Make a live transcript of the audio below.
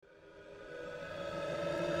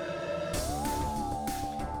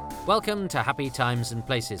Welcome to Happy Times and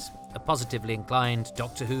Places, a positively inclined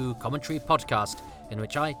Doctor Who commentary podcast in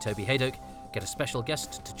which I, Toby Haydock, get a special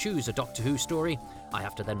guest to choose a Doctor Who story. I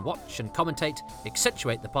have to then watch and commentate,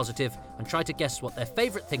 accentuate the positive, and try to guess what their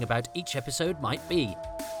favourite thing about each episode might be.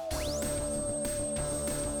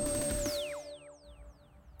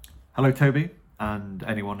 Hello Toby, and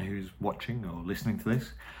anyone who's watching or listening to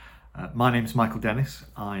this. My name's Michael Dennis.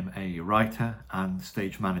 I'm a writer and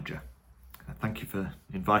stage manager. Thank you for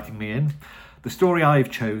inviting me in. The story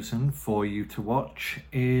I've chosen for you to watch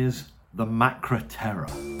is The Macra Terror.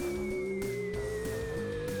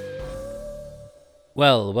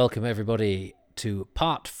 Well, welcome everybody to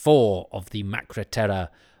part 4 of The Macra Terror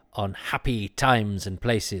on Happy Times and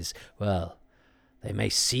Places. Well, they may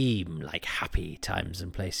seem like happy times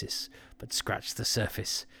and places, but scratch the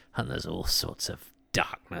surface and there's all sorts of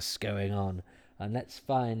darkness going on. And let's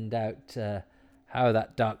find out how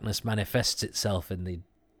that darkness manifests itself in the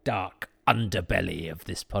dark underbelly of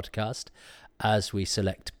this podcast as we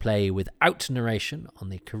select play without narration on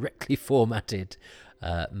the correctly formatted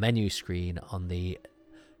menu screen on the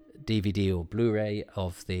DVD or Blu-ray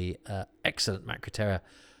of the excellent Macra Terror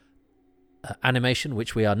animation,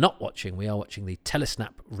 which we are not watching. We are watching the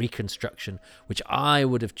Telesnap reconstruction, which I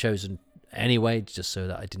would have chosen anyway, just so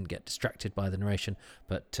that I didn't get distracted by the narration.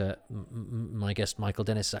 But my guest Michael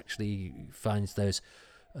Dennis actually finds those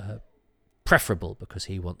preferable because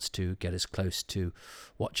he wants to get as close to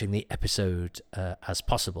watching the episode as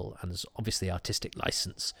possible, and there's obviously artistic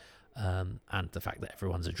license and the fact that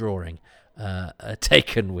everyone's a drawing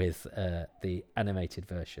taken with the animated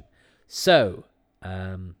version. So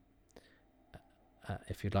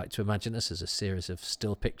if you'd like to imagine us as a series of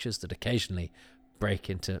still pictures that occasionally break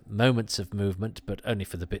into moments of movement, but only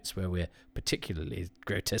for the bits where we're particularly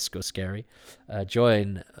grotesque or scary,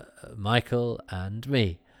 join Michael and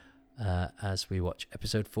me as we watch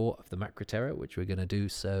episode 4 of The Macra Terror, which we're going to do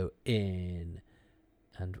so in...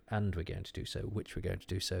 And we're going to do so, which we're going to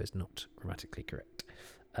do so is not grammatically correct.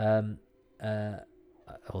 Although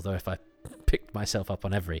if I picked myself up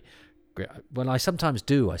on every... Well, I sometimes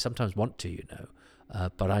do. I sometimes want to, you know.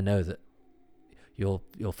 But I know that you'll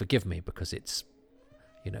forgive me because it's,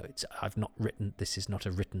 you know, I've not written, this is not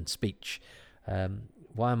a written speech.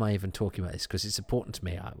 Why am I even talking about this? Because it's important to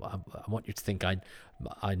me. I want you to think I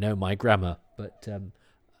know my grammar, but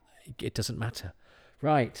it doesn't matter.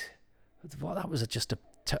 Right. Well, that was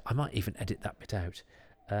I might even edit that bit out.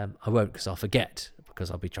 I won't because I'll forget,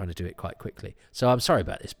 because I'll be trying to do it quite quickly. So I'm sorry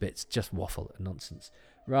about this bit. It's just waffle and nonsense.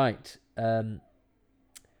 Right. We're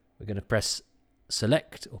going to press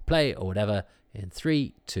select or play or whatever in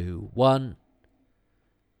 3, 2, 1.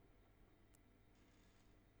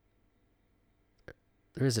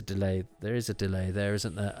 There is a delay there,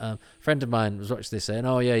 isn't there? A friend of mine was watching this saying,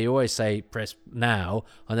 oh yeah, you always say press now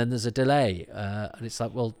and then there's a delay, and it's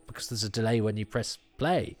like, well, because there's a delay when you press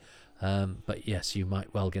play, but yes, you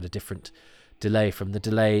might well get a different delay from the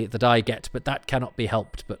delay that I get, but that cannot be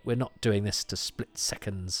helped. But we're not doing this to split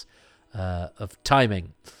seconds of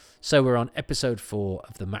timing. So we're on episode 4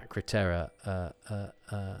 of The Macra Terror.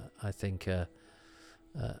 I think an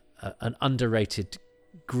underrated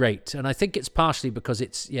great, and I think it's partially because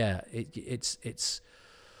it's not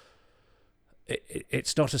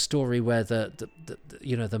a story where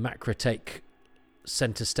the Macra take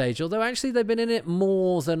center stage, although actually they've been in it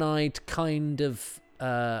more than I'd kind of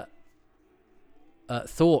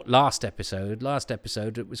thought. Last episode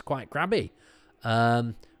it was quite grabby,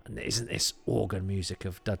 and isn't this organ music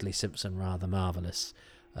of Dudley Simpson rather marvelous?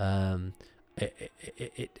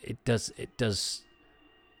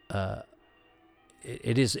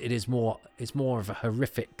 It's more of a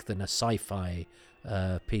horrific than a sci-fi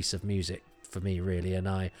piece of music for me, really, and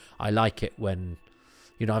I like it when,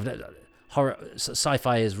 you know,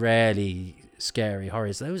 sci-fi is rarely scary.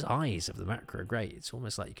 Horrors, those eyes of the Macra are great. It's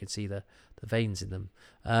almost like you can see the veins in them.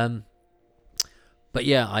 But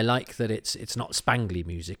yeah, I like that it's not spangly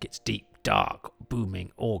music. It's deep, dark,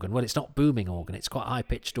 booming organ. Well, it's not booming organ. It's quite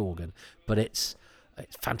high-pitched organ, but it's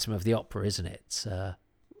Phantom of the Opera, isn't it?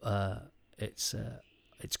 It's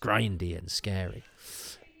grindy and scary.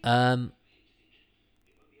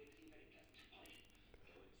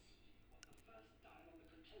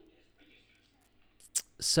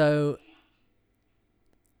 So,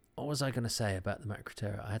 what was I going to say about The Macra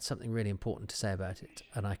Terror? I had something really important to say about it,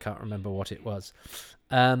 and I can't remember what it was.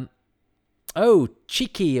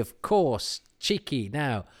 Cheeky, of course. Cheeky.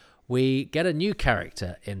 Now, we get a new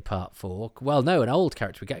character in part 4. Well, no, an old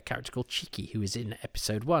character. We get a character called Cheeky, who is in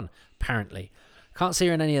episode 1, apparently. Can't see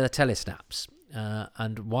her in any of the telesnaps.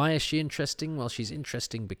 And why is she interesting? Well, she's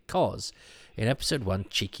interesting because in episode 1,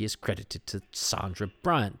 Cheeky is credited to Sandra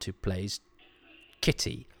Bryant, who plays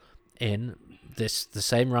Kitty in the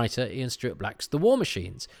same writer, Ian Stuart Black's The War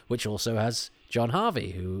Machines, which also has John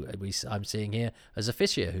Harvey, who I'm seeing here as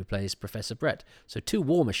Officia, who plays Professor Brett. So 2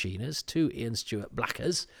 War Machiners, 2 Ian Stuart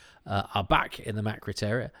Blackers are back in the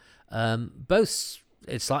Macroterra. Both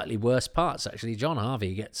in slightly worse parts, actually. John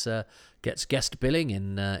Harvey gets guest billing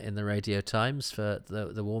in the Radio Times for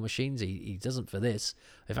the War Machines. He doesn't for this.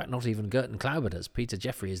 In fact, not even Gerton Klauber does. Peter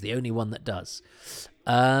Jeffrey is the only one that does.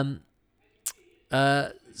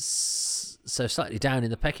 So slightly down in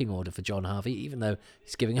the pecking order for John Harvey, even though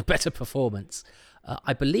he's giving a better performance.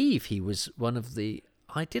 I believe he was one of the...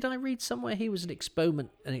 Did I read somewhere he was an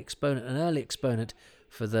early exponent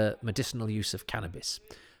for the medicinal use of cannabis.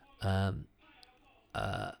 And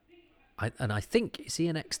I think, is he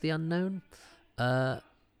an X the Unknown?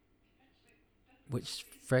 Which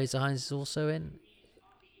Fraser Hines is also in?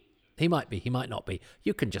 He might be, he might not be.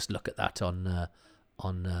 You can just look at that on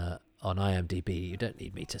IMDb. You don't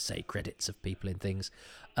need me to say credits of people in things.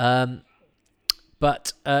 But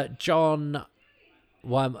John...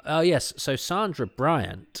 Oh, yes. So Sandra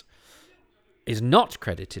Bryant is not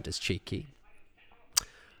credited as Cheeky.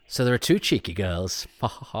 So there are 2 Cheeky girls.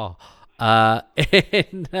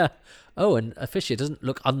 And Officia doesn't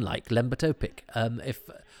look unlike Lembatopic.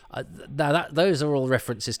 Those are all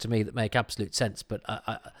references to me that make absolute sense, but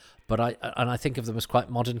I think of them as quite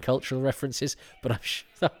modern cultural references.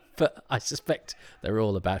 But I suspect they're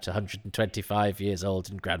all about 125 years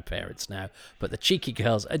old and grandparents now. But the Cheeky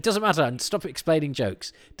girls, it doesn't matter. And stop explaining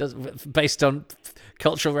jokes. Based on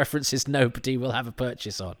cultural references, nobody will have a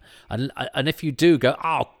purchase on. And if you do go,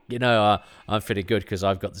 I'm feeling good because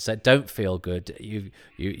I've got the set. Don't feel good.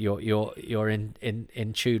 You're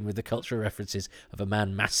in tune with the cultural references of a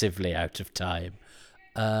man massively out of time.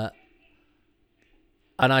 And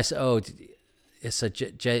I said,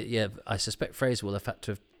 I suspect Fraser will have had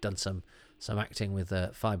to have done some acting with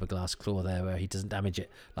a fiberglass claw there, where he doesn't damage it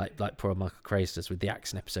like poor Michael Craze does with the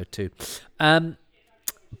axe in episode 2.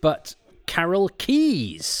 But Carol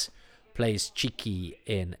Keyes plays Cheeky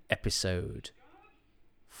in episode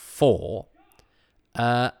 4,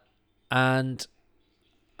 and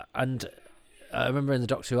I remember in the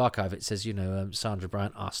Doctor Who archive it says, Sandra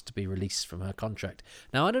Bryant asked to be released from her contract.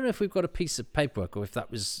 Now, I don't know if we've got a piece of paperwork or if that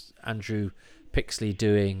was Andrew Pixley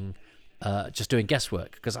doing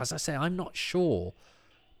guesswork, because as I say, I'm not sure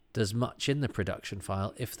there's much in the production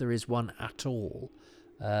file, if there is one at all.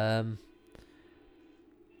 An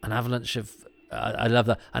avalanche of I love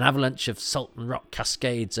that, an avalanche of salt and rock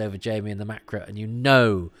cascades over Jamie and the Macra, and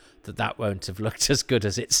that won't have looked as good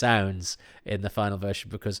as it sounds in the final version,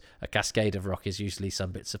 because a cascade of rock is usually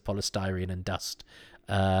some bits of polystyrene and dust.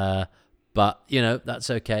 But that's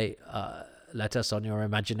okay. Let us on your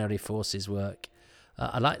imaginary forces work.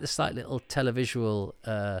 I like the slight little televisual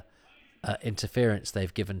interference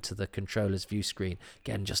they've given to the controller's view screen,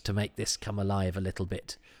 again just to make this come alive a little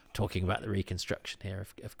bit. Talking about the reconstruction here,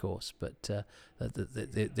 of course, but the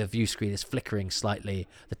view screen is flickering slightly.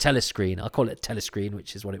 The telescreen, I'll call it telescreen,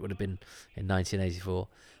 which is what it would have been in 1984,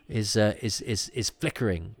 is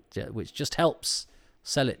flickering, which just helps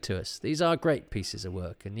sell it to us. These are great pieces of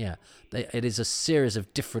work, and it is a series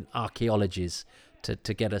of different archaeologies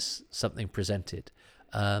to get us something presented,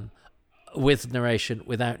 with narration,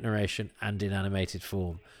 without narration, and in animated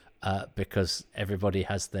form, because everybody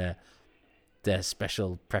has their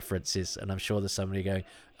special preferences, and I'm sure there's somebody going,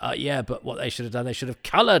 but what they should have done, they should have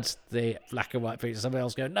coloured the black and white picture. Somebody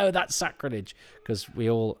else going, no, that's sacrilege, because we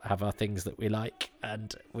all have our things that we like,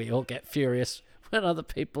 and we all get furious when other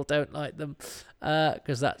people don't like them,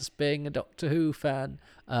 because that's being a Doctor Who fan.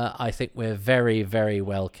 I think we're very, very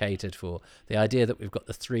well catered for. The idea that we've got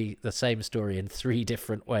the same story in 3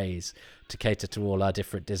 different ways to cater to all our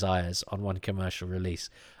different desires on one commercial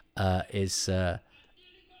release is...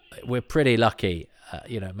 we're pretty lucky.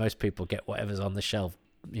 Most people get whatever's on the shelf,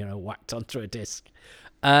 whacked onto a disc.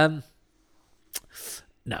 No,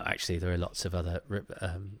 actually, there are lots of other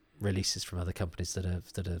releases from other companies that are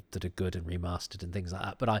good and remastered and things like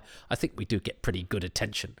that. But I think we do get pretty good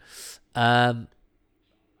attention. But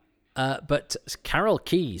Carol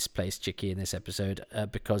Keyes plays Cheeky in this episode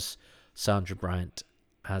because Sandra Bryant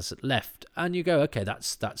has left, and you go, okay,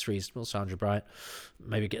 that's reasonable. Sandra Bryant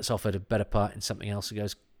maybe gets offered a better part in something else and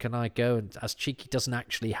goes, can I go? And as Cheeky doesn't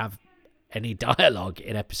actually have any dialogue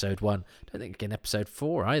in episode 1, I don't think in episode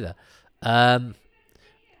 4 either.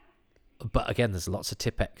 But again, there's lots of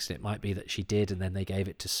Tipex. It might be that she did, and then they gave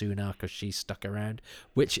it to Suna because she stuck around.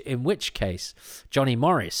 In which case, Johnny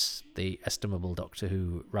Morris, the estimable Doctor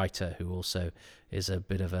Who writer, who also is a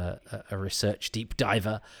bit of a research deep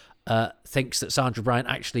diver, thinks that Sandra Bryant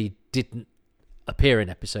actually didn't appear in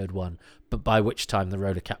episode 1, but by which time the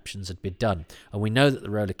roller captions had been done. And we know that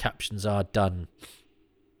the roller captions are done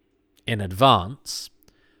in advance.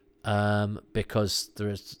 Because there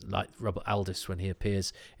is, like Robert Aldis, when he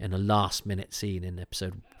appears in a last-minute scene in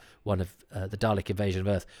episode 1 of the Dalek Invasion of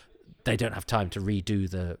Earth, they don't have time to redo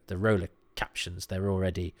the roller captions. They've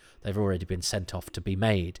already been sent off to be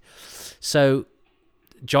made. So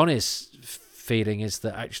Johnny's feeling is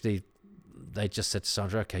that actually they just said to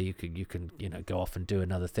Sandra, okay, you can go off and do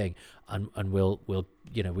another thing, and we'll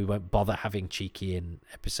we won't bother having Cheeky in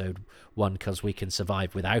episode 1 because we can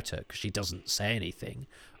survive without her, because she doesn't say anything,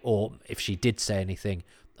 or if she did say anything,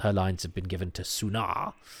 her lines have been given to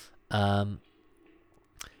Suna.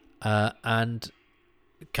 And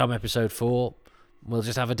come episode 4, we'll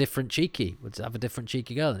just have a different Cheeky. We'll just have a different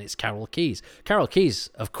Cheeky girl, and it's Carol Keyes. Carol Keyes,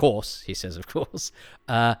 of course, he says,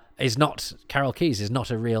 is not... Carol Keyes is not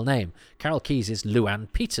a real name. Carol Keyes is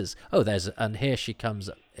Luann Peters. Oh, and here she comes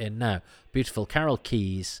in now. Beautiful Carol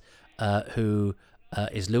Keyes, who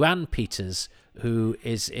is Luann Peters, who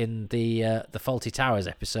is in the Fawlty Towers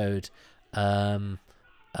episode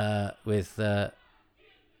with...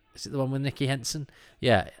 is it the one with Nicky Henson?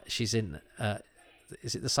 Yeah, she's in...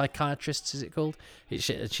 is it The Psychiatrists, is it called?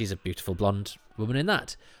 She's a beautiful blonde woman in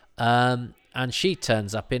that. And she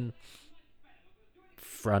turns up in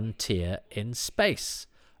Frontier in Space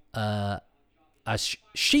as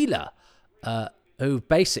Sheila, who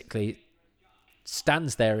basically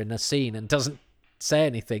stands there in a scene and doesn't say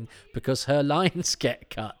anything because her lines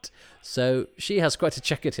get cut. So she has quite a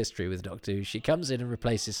checkered history with Doctor Who. She comes in and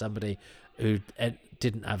replaces somebody who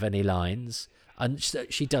didn't have any lines. And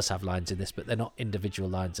she does have lines in this, but they're not individual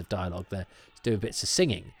lines of dialogue. They're doing bits of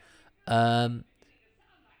singing. So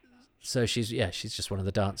she's just one of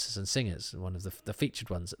the dancers and singers, one of the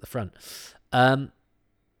featured ones at the front. But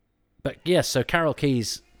yeah, so Carol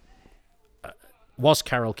Keyes was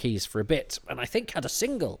Carol Keyes for a bit, and I think had a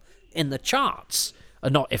single in the charts.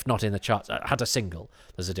 If not in the charts, had a single.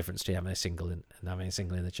 There's a difference between having a single and having a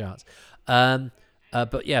single in the charts.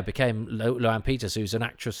 But yeah, became Luann Peters, who's an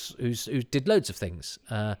actress who did loads of things,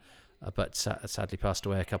 but sadly passed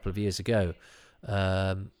away a couple of years ago.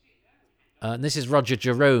 And this is Roger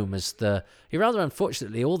Jerome as he rather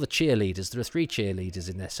unfortunately, all the cheerleaders, there are 3 cheerleaders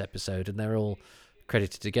in this episode, and they're all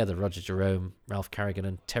credited together: Roger Jerome, Ralph Carrigan,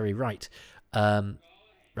 and Terry Wright.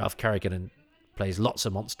 Ralph Carrigan plays lots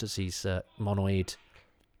of monsters. He's Monoid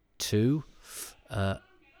 2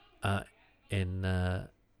 in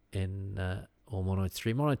or Monoid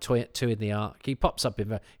 3, Monoid 2 in the Ark. He pops up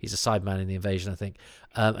he's a sideman in the Invasion, I think.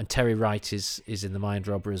 And Terry Wright is in the Mind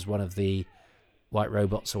Robber as one of the white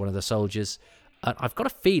robots or one of the soldiers. And I've got a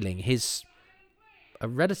feeling a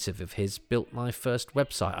relative of his built my first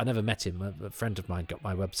website. I never met him. A friend of mine got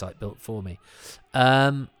my website built for me.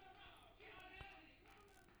 But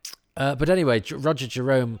anyway, Roger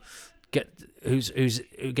Jerome who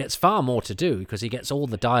gets far more to do because he gets all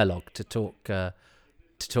the dialogue to talk to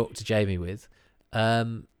Jamie with,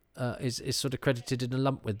 is sort of credited in a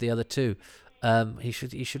lump with the other 2. He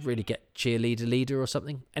should really get cheerleader leader or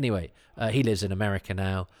something. Anyway, he lives in America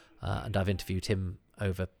now, and I've interviewed him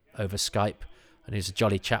over Skype, and he's a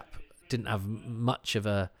jolly chap. Didn't have much of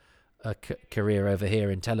a career over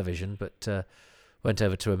here in television, but went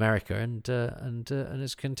over to America and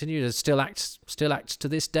has continued. Still acts to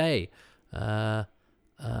this day, and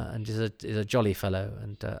is a jolly fellow,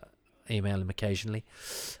 and email him occasionly.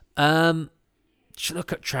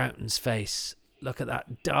 Look at Troughton's face. Look at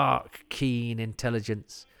that dark, keen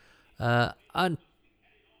intelligence. And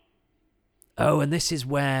this is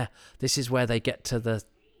where they get to the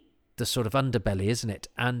sort of underbelly, isn't it?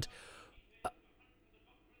 And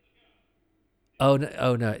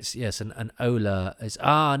it's yes, and Ola is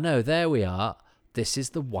no, there we are. This is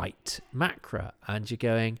the white Macra, and you're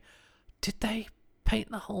going, did they paint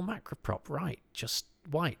the whole Macra prop right, just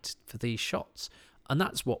white for these shots? And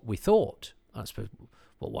that's what we thought. I suppose,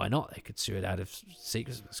 well, why not? They could sue it out of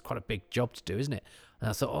secrets. It's quite a big job to do, isn't it? And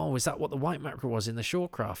I thought, is that what the white Macra was in the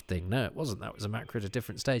Shawcraft thing? No, it wasn't. That was a Macra at a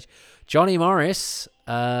different stage. Johnny Morris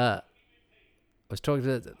was talking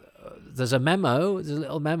to... There's a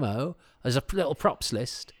little memo. There's a little props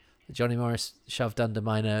list that Johnny Morris shoved under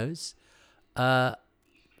my nose.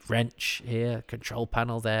 Wrench here, control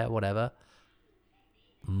panel there, whatever.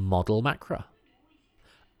 Model Macra.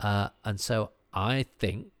 And so I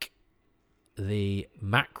think the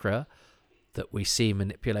Macra that we see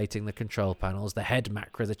manipulating the control panels, the head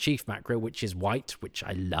macro, the chief macro, which is white, which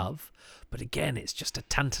I love. But again, it's just a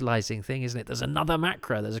tantalizing thing, isn't it? There's another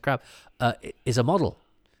macro, there's a crab, is a model.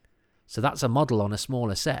 So that's a model on a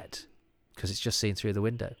smaller set because it's just seen through the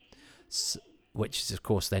window, which is, of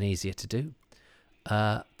course, then easier to do.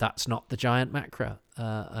 That's not the giant macro.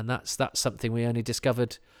 And that's something we only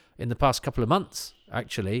discovered in the past couple of months,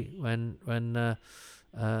 actually, when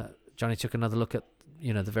Johnny took another look at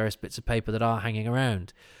the various bits of paper that are hanging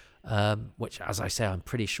around, which, as I say, I'm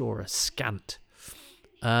pretty sure are scant.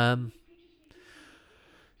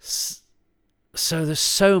 So there's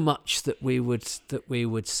so much that we would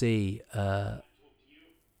see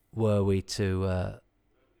were we to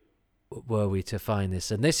find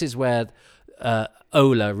this, and this is where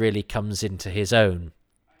Ola really comes into his own,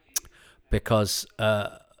 because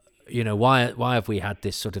why have we had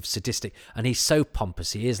this sort of sadistic, and he's so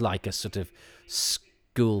pompous, he is like a sort of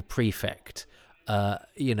school prefect.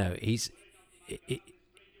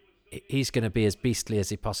 He's going to be as beastly as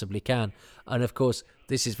he possibly can. And of course,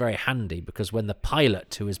 this is very handy because when the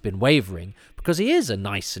pilot, who has been wavering, because he is a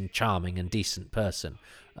nice and charming and decent person,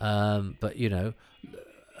 but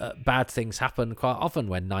bad things happen quite often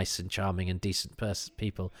when nice and charming and decent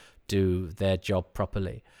people do their job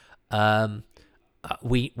properly.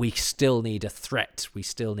 We still need a threat. We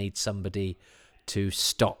still need somebody to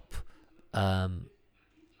stop the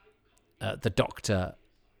Doctor.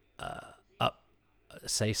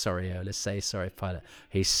 Say sorry, Ola. Say sorry, pilot.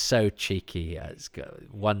 He's so cheeky. It's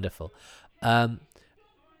wonderful.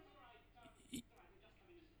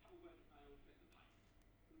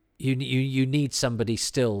 You need somebody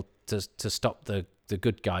still to stop the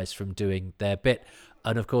good guys from doing their bit,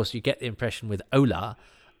 and of course you get the impression with Ola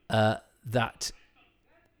that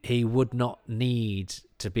he would not need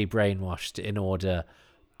to be brainwashed in order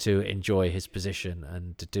to enjoy his position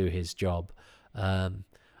and to do his job.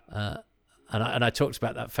 And I talked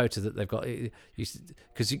about that photo that they've got,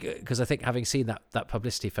 because I think, having seen that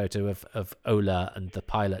publicity photo of Ola and the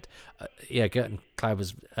pilot, Gerton Cloud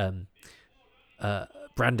was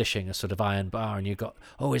brandishing a sort of iron bar, and you got,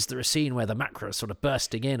 is there a scene where the macro is sort of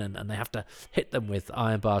bursting in and they have to hit them with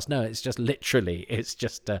iron bars? No, it's just literally, it's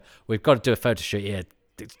just we've got to do a photo shoot here.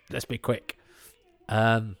 Let's be quick.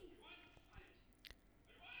 Dennis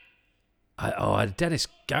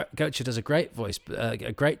Gocher does a great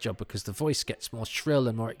job, because the voice gets more shrill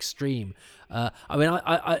and more extreme.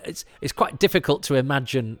 It's quite difficult to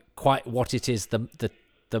imagine quite what it is the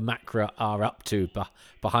macro are up to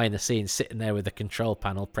behind the scenes, sitting there with the control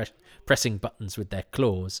panel, pressing buttons with their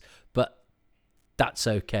claws, but that's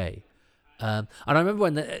okay. And I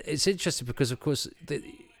remember it's interesting because, of course,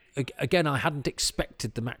 again, I hadn't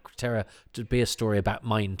expected the Macra Terror to be a story about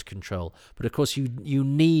mind control, but of course you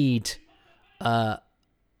need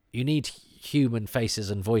human faces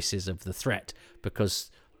and voices of the threat, because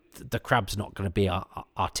the crab's not going to be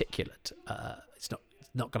articulate. It's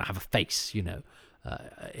not going to have a face, you can't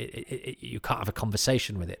have a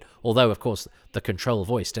conversation with it. Although, of course, the control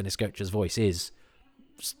voice, Dennis Gocher's voice, is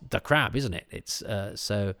the crab, isn't it? It's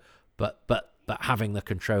but having the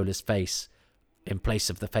controller's face in place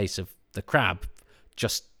of the face of the crab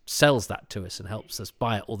just sells that to us and helps us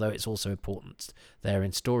buy it, although it's also important there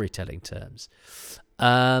in storytelling terms.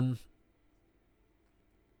 So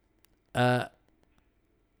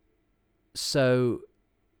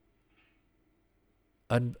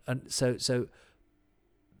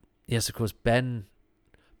yes, of course, Ben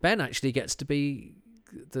actually gets to be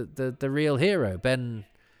the real hero.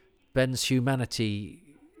 Ben's humanity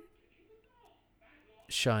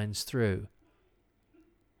shines through.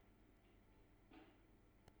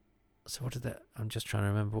 So what did that? I'm just trying to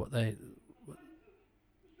remember what a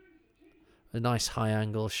nice high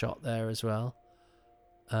angle shot there as well.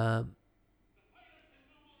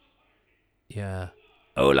 Yeah,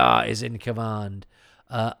 Ola is in command,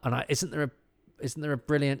 and isn't there a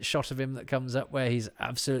brilliant shot of him that comes up where he's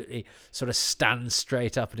absolutely sort of stands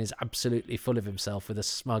straight up and is absolutely full of himself with a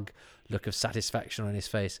smug look of satisfaction on his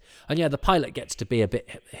face. And yeah, the pilot gets to be a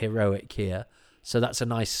bit heroic here. So that's a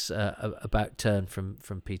nice about turn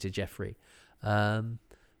from Peter Jeffrey.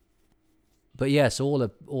 But yes, all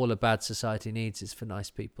a bad society needs is for nice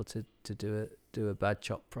people to do a bad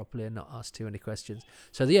chop properly and not ask too many questions.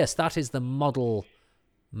 So yes, that is the model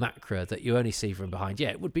macro that you only see from behind. Yeah,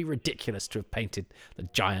 it would be ridiculous to have painted the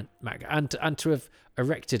giant macro and to have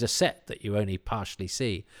erected a set that you only partially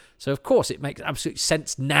see. So of course it makes absolute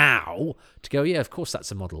sense now to go, yeah, of course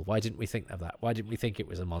that's a model. Why didn't we think of that? Why didn't we think it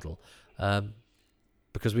was a model?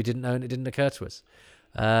 Because we didn't know and it didn't occur to us.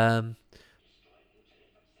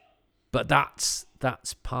 But that's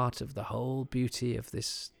part of the whole beauty of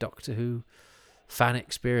this Doctor Who fan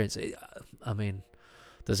experience. I mean,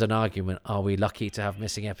 there's an argument, are we lucky to have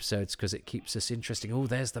missing episodes because it keeps us interesting? Oh,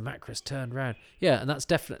 there's the Macra's turned round. Yeah, and that's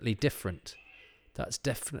definitely different. That's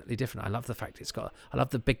definitely different. I love the fact I love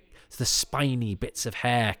the spiny bits of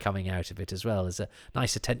hair coming out of it as well. There's a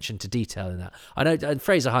nice attention to detail in that. I know, and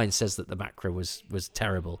Fraser Hines says that the Macra was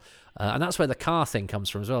terrible. And that's where the car thing comes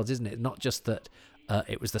from as well, isn't it? Not just that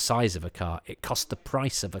it was the size of a car, it cost the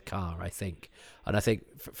price of a car, I think. And I think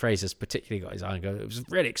Fraser's particularly got his eye on it was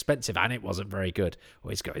really expensive and it wasn't very good. Well,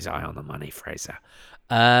 he's got his eye on the money, Fraser.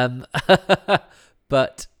 But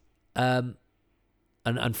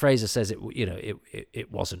and Fraser says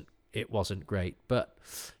it wasn't great. But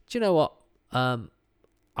do you know what?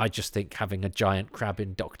 I just think having a giant crab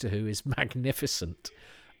in Doctor Who is magnificent.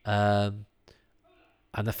 And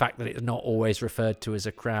the fact that it's not always referred to as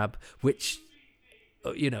a crab, which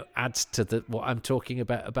adds to what I'm talking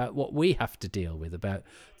about what we have to deal with, about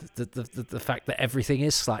the fact that everything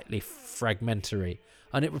is slightly fragmentary,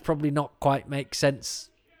 and it would probably not quite make sense.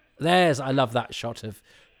 I love that shot of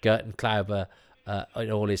Gerton Klauber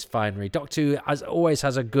in all his finery. Doctor Who always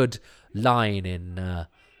has a good line in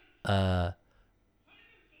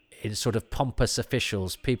sort of pompous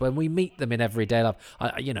officials, people, and we meet them in everyday life.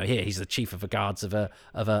 Here he's the chief of the guards of a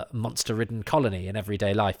monster-ridden colony in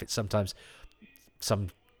everyday life. It's sometimes some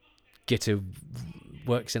git who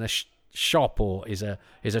works in a shop or is a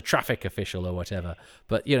traffic official or whatever.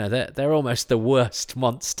 But they're almost the worst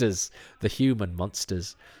monsters, the human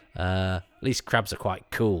monsters. At least crabs are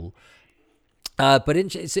quite cool. But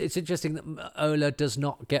it's interesting that Ola does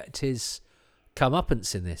not get his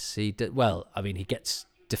comeuppance in this. He gets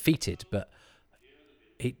defeated, but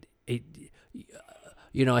I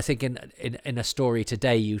think in a story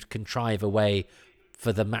today you'd contrive a way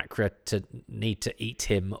for the Macra to need to eat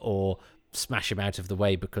him or smash him out of the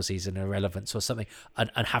way because he's an irrelevance or something, and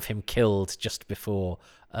have him killed just before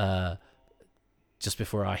our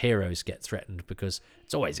heroes get threatened, because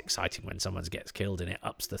it's always exciting when someone gets killed and it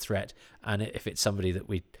ups the threat. And if it's somebody that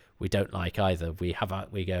we don't like either, we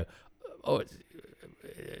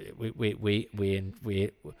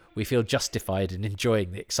feel justified in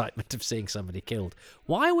enjoying the excitement of seeing somebody killed.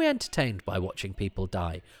 Why are we entertained by watching people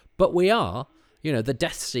die? But we are. The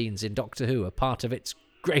death scenes in Doctor Who are part of its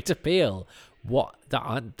great appeal.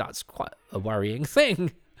 That's quite a worrying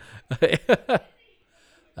thing.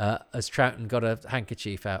 As Troughton got a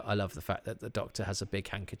handkerchief out, I love the fact that the Doctor has a big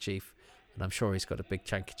handkerchief, and I'm sure he's got a big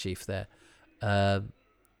handkerchief there. Now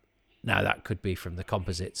that could be from the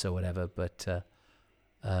composites or whatever, but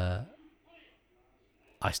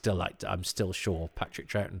I'm still sure Patrick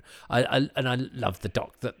Troughton. I love the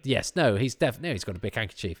Doctor. He's got a big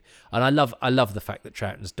handkerchief, and I love the fact that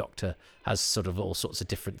Troughton's Doctor has sort of all sorts of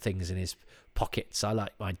different things in his pockets. I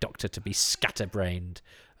like my Doctor to be scatterbrained,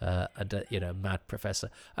 and mad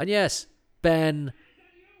professor. And yes, Ben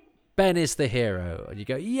is the hero, and you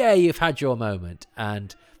go, yeah, you've had your moment,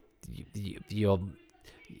 and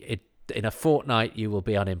in a fortnight you will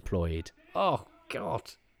be unemployed. Oh God,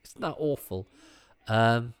 isn't that awful?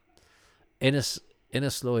 Innes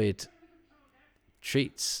Lloyd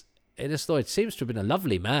seems to have been a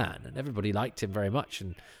lovely man, and everybody liked him very much,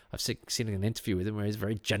 and I've seen an interview with him where he's a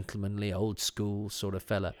very gentlemanly, old school sort of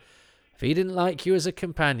fella. If he didn't like you as a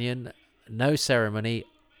companion, no ceremony,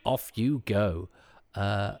 off you go.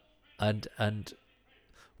 And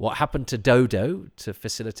what happened to Dodo to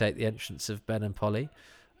facilitate the entrance of Ben and Polly?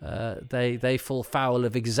 They fall foul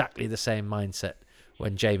of exactly the same mindset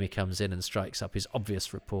when Jamie comes in and strikes up his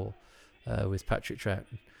obvious rapport with Patrick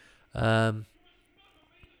Troughton. And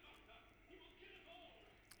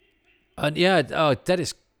yeah,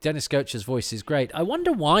 Dennis Gocher's voice is great. I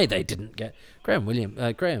wonder why they didn't get Graham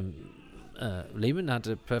Lehman had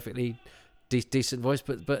a perfectly decent voice,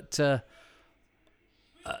 but there's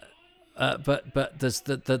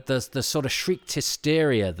the sort of shrieked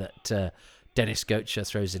hysteria that Dennis Gocher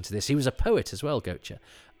throws into this. He was a poet as well, Gocher.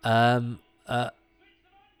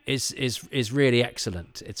 Is really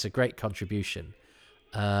excellent. It's a great contribution.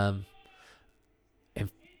 In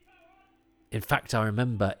fact, I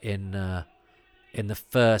remember in the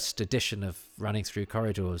first edition of Running Through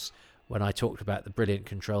Corridors, when I talked about the brilliant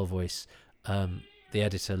control voice, the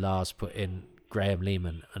editor Lars put in Graham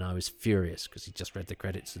Lehman, and I was furious because he just read the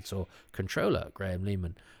credits and saw controller Graham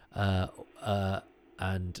Lehman, and I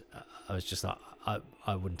was just like,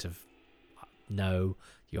 I wouldn't have. No.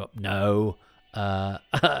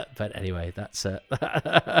 But anyway, that's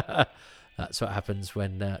what happens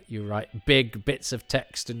when you write big bits of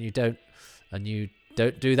text and you don't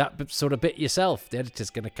do that sort of bit yourself. The editor's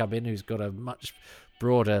going to come in who's got a much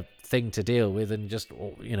broader thing to deal with and just,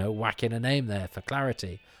 whack in a name there for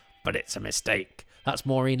clarity. But it's a mistake. That's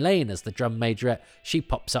Maureen Lane as the drum majorette. She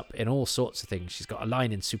pops up in all sorts of things. She's got a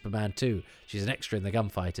line in Superman 2. She's an extra in the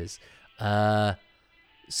Gunfighters. So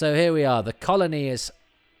here we are. The colony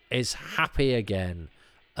is happy again.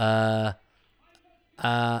 And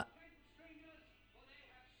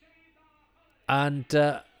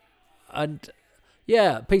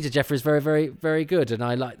yeah, Peter Jeffrey is very, very, very good, and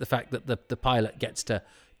I like the fact that the pilot gets to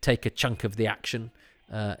take a chunk of the action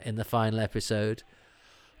in the final episode.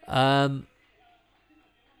 The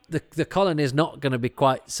colony is not going to be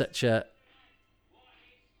quite such a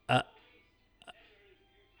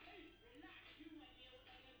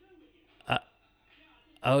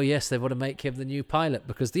oh yes, they want to make him the new pilot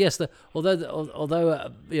because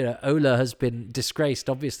although Ola has been disgraced,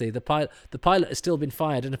 obviously the pilot has still been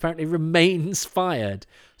fired and apparently remains fired.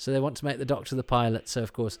 So they want to make the Doctor the pilot. So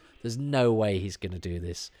of course there's no way he's going to do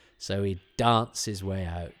this. So he dances his way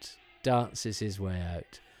out,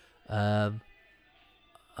 and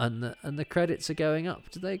the credits are going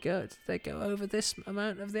up. Do they go over this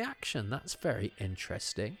amount of the action? That's very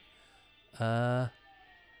interesting.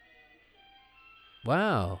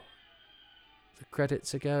 Wow, the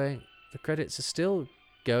credits are still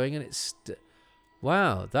going, and it's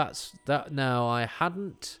wow. That's that. Now I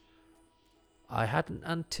hadn't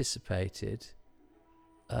anticipated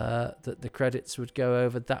that the credits would go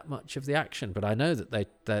over that much of the action, but I know that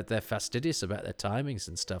they're fastidious about their timings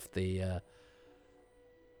and stuff.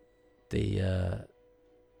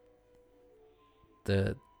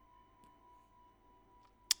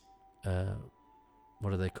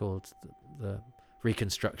 What are they called? The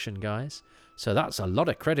reconstruction guys. So that's a lot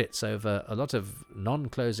of credits over a lot of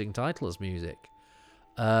non-closing titles music.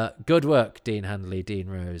 Good work, Dean Handley, Dean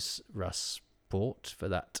Rose, Russ Port, for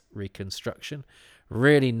that reconstruction.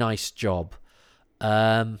 Really nice job.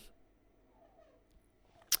 So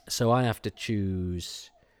I have to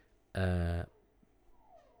choose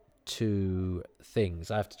two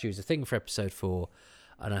things. I have to choose a thing for episode 4,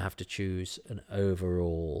 and I have to choose an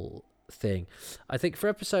overall thing. I think for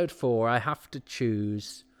episode 4 I have to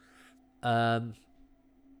choose I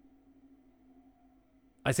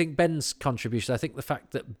think Ben's contribution. I think the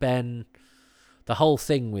fact that Ben, the whole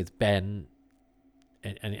thing with Ben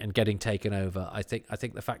and getting taken over, I think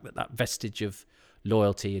the fact that vestige of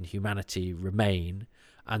loyalty and humanity remain,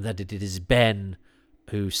 and that it is Ben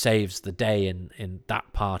who saves the day in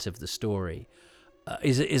that part of the story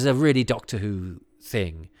is a really Doctor Who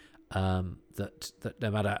thing. That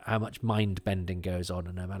no matter how much mind bending goes on,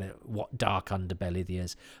 and no matter what dark underbelly there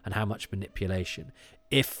is, and how much manipulation,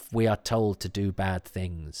 if we are told to do bad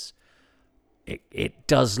things, it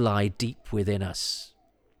does lie deep within us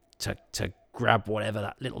to grab whatever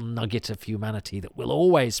that little nugget of humanity that will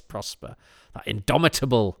always prosper, that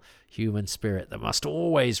indomitable human spirit that must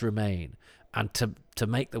always remain, and to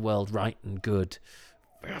make the world right and good,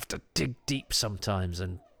 we have to dig deep sometimes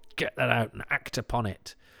and get that out and act upon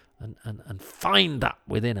it. And find that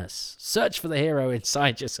within us. Search for the hero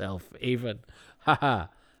inside yourself, even. Haha.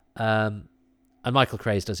 And Michael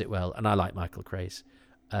Craze does it well, and I like Michael Craze.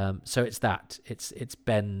 So it's that. It's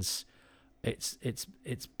Ben's.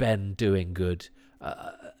 It's Ben doing good.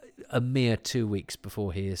 A mere 2 weeks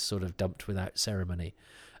before he is sort of dumped without ceremony.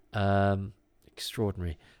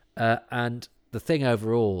 Extraordinary. And the thing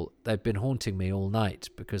overall, they've been haunting me all night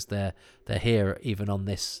because they're here even on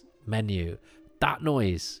this menu. That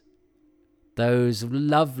noise. Those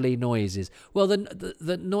lovely noises. Well,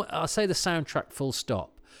 I'll say the soundtrack full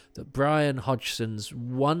stop. That Brian Hodgson's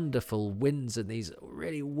wonderful winds and these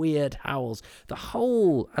really weird howls. The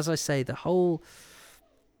whole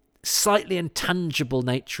slightly intangible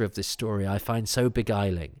nature of this story I find so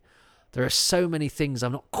beguiling. There are so many things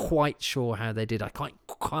I'm not quite sure how they did. I can't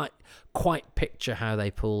quite picture how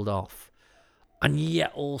they pulled off. And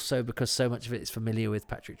yet also because so much of it is familiar with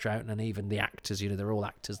Patrick Troughton, and even the actors, they're all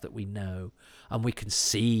actors that we know. And we can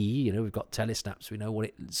see, we've got telesnaps, we know what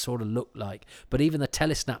it sort of looked like. But even the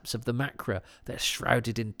telesnaps of the Macra, they're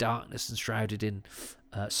shrouded in darkness and shrouded in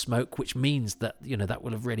smoke, which means that, that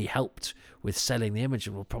will have really helped with selling the image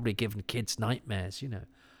and will probably given kids nightmares,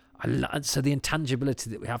 So the intangibility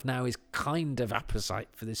that we have now is kind of apposite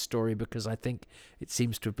for this story, because I think it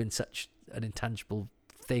seems to have been such an intangible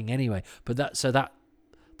thing anyway. But that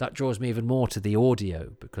draws me even more to the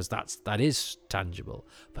audio, because that is tangible.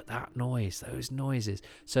 But that noise, those noises.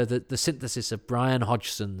 So the synthesis of Brian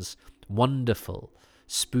Hodgson's wonderful,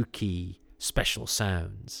 spooky, special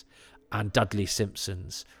sounds and Dudley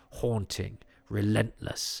Simpson's haunting,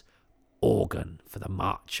 relentless organ for the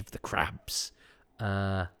March of the Crabs.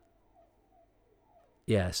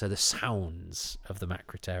 Yeah, so the sounds of the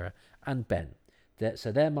Macroterror and Ben.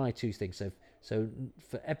 So they're my two things. So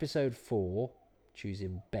for episode 4,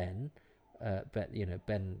 choosing Ben,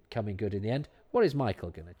 Ben coming good in the end. What is Michael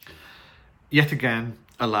going to choose? Yet again,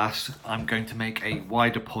 alas, I'm going to make a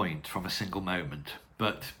wider point from a single moment.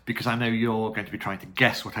 But because I know you're going to be trying to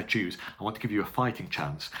guess what I choose, I want to give you a fighting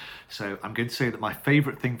chance. So I'm going to say that my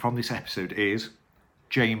favourite thing from this episode is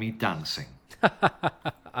Jamie dancing.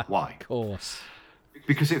 Why? Of course.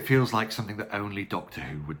 Because it feels like something that only Doctor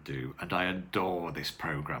Who would do, and I adore this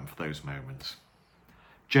programme for those moments.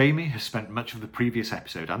 Jamie has spent much of the previous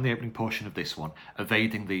episode and the opening portion of this one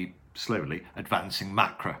evading the slowly advancing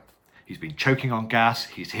Macra. He's been choking on gas,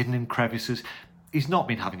 he's hidden in crevices, he's not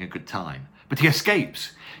been having a good time. But he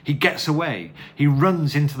escapes, he gets away, he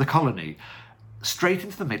runs into the colony, straight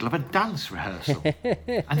into the middle of a dance rehearsal.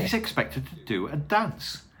 And he's expected to do a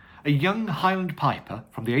dance. A young Highland piper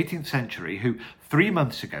from the 18th century who 3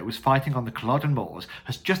 months ago was fighting on the Culloden Moors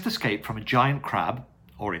has just escaped from a giant crab,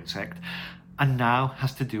 or insect, and now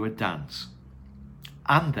has to do a dance.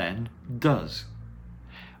 And then does.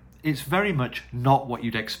 It's very much not what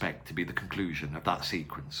you'd expect to be the conclusion of that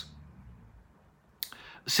sequence.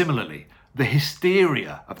 Similarly, the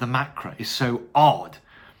hysteria of the Macra is so odd.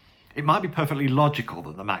 It might be perfectly logical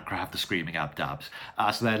that the Macra have the screaming abdabs,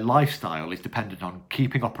 as their lifestyle is dependent on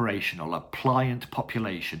keeping operational a pliant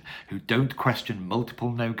population who don't question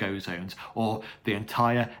multiple no-go zones or the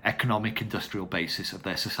entire economic industrial basis of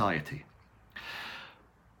their society.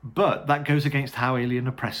 But that goes against how alien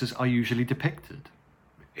oppressors are usually depicted.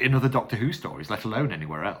 In other Doctor Who stories, let alone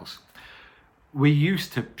anywhere else. We're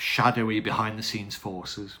used to shadowy behind-the-scenes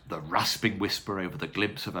forces, the rasping whisper over the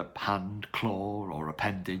glimpse of a hand, claw or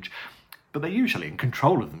appendage, but they're usually in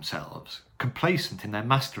control of themselves, complacent in their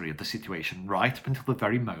mastery of the situation right up until the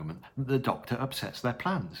very moment that the Doctor upsets their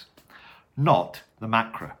plans. Not the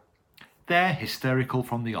Macra. They're hysterical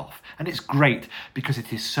from the off, and it's great because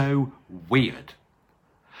it is so weird.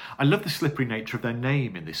 I love the slippery nature of their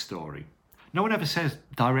name in this story. No one ever says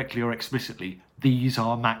directly or explicitly, these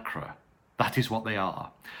are Macra. That is what they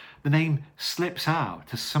are. The name slips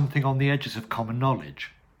out as something on the edges of common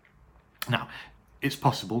knowledge. Now, it's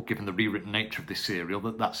possible, given the rewritten nature of this serial,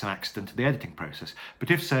 that that's an accident of the editing process, but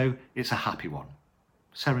if so, it's a happy one.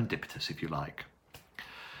 Serendipitous, if you like.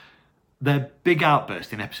 Their big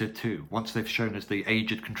outburst in episode 2, once they've shown us the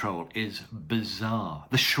aged control, is bizarre.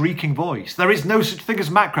 The shrieking voice, there is no such thing as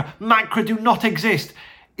Macra. Macra do not exist.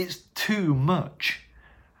 It's too much.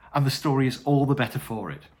 And the story is all the better for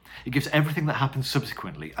it. It gives everything that happens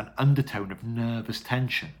subsequently an undertone of nervous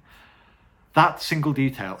tension. That single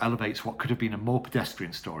detail elevates what could have been a more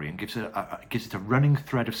pedestrian story and gives it a running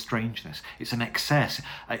thread of strangeness. It's an excess,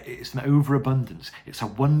 it's an overabundance, it's a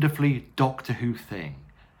wonderfully Doctor Who thing,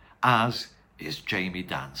 as is Jamie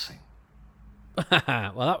dancing.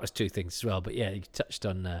 Well, that was two things as well, but yeah, you touched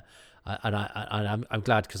on, and I'm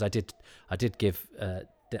glad because I did give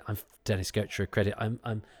Dennis Gocher credit.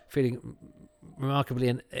 I'm feeling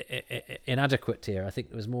remarkably inadequate here. I think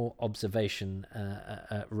there was more observation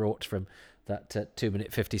wrought from that 2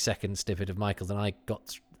 minute 50 second snippet of Michael than I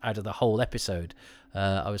got out of the whole episode.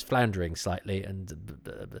 I was floundering slightly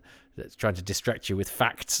and trying to distract you with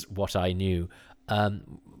facts what I knew. I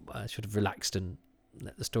should have relaxed and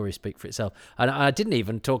let the story speak for itself. And I didn't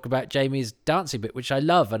even talk about Jamie's dancing bit, which I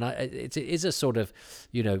love, and it is a sort of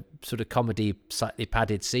comedy, slightly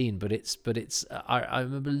padded scene, but I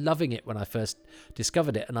remember loving it when I first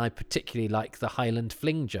discovered it, and I particularly like the Highland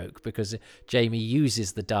fling joke because Jamie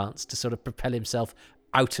uses the dance to sort of propel himself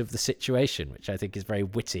out of the situation, which I think is very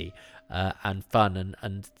witty and fun,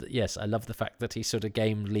 and yes, I love the fact that he sort of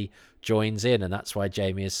gamely joins in, and that's why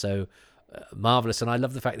Jamie is so marvelous. And I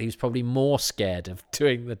love the fact that he was probably more scared of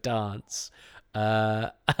doing the dance and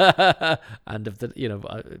of the,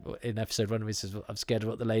 in episode 1 he says, I'm scared of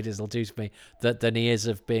what the ladies will do to me, than he is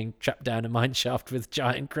of being trapped down a mine shaft with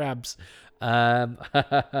giant crabs. But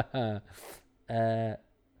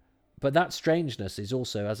that strangeness is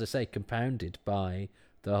also, as I say, compounded by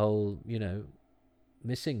the whole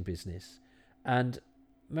missing business. And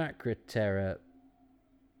Macroterror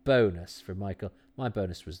bonus from Michael. My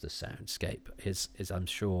bonus was the soundscape. Is I'm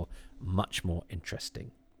sure much more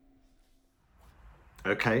interesting.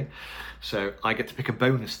 Okay, so I get to pick a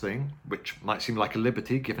bonus thing, which might seem like a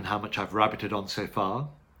liberty given how much I've rabbited on so far.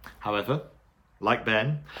 However, like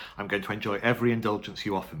Ben, I'm going to enjoy every indulgence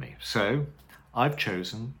you offer me. So I've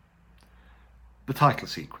chosen the title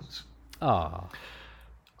sequence. Ah.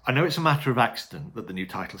 I know it's a matter of accident that the new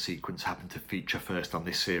title sequence happened to feature first on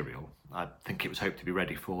this serial. I think it was hoped to be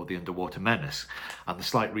ready for The Underwater Menace, and the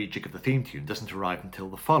slight rejig of the theme tune doesn't arrive until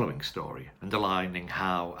the following story, underlining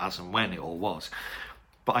how, as and when it all was.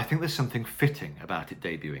 But I think there's something fitting about it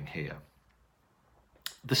debuting here.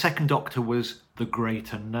 The Second Doctor was the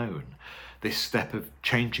great unknown, this step of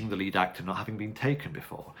changing the lead actor not having been taken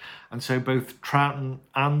before, and so both Troughton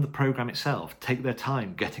and the programme itself take their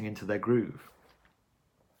time getting into their groove.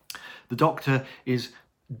 The Doctor is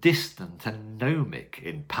distant and gnomic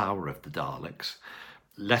in Power of the Daleks,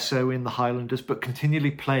 less so in The Highlanders, but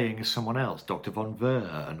continually playing as someone else, Dr. Von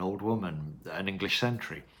Ver, an old woman, an English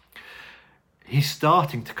sentry. He's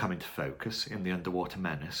starting to come into focus in The Underwater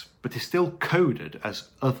Menace, but is still coded as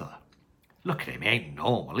other. "Look at him, he ain't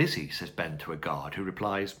normal, is he?" says Ben to a guard, who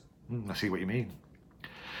replies, "I see what you mean."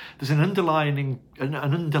 There's an underlying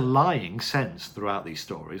sense throughout these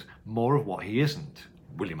stories, more of what he isn't,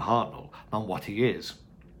 William Hartnell, than what he is.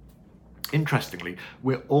 Interestingly,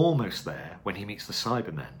 we're almost there when he meets the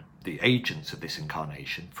Cybermen, the agents of this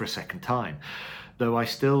incarnation, for a second time, though I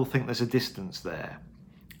still think there's a distance there.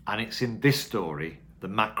 And it's in this story, the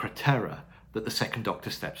Macra Terror, that the Second Doctor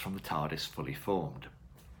steps from the TARDIS fully formed.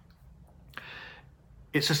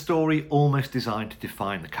 It's a story almost designed to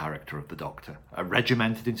define the character of the Doctor, a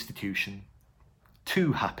regimented institution,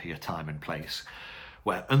 too happy a time and place,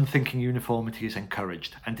 where unthinking uniformity is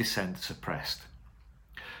encouraged and dissent suppressed.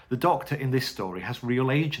 The Doctor in this story has real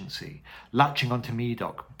agency, latching onto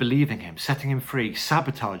Medoc, believing him, setting him free,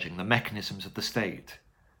 sabotaging the mechanisms of the state.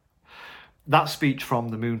 That speech from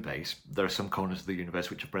the Moonbase, "There are some corners of the universe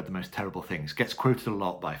which have bred the most terrible things," gets quoted a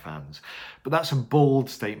lot by fans, but that's a bold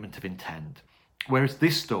statement of intent, whereas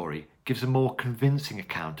this story gives a more convincing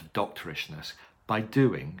account of doctorishness by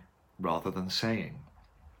doing rather than saying.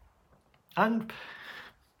 And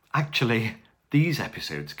actually, these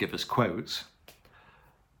episodes give us quotes.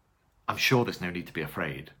 "I'm sure there's no need to be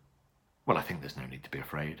afraid." Well, I think there's no need to be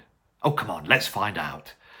afraid. "Oh, come on, let's find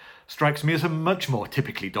out," strikes me as a much more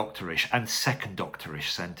typically Doctorish and Second Doctorish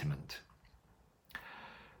sentiment.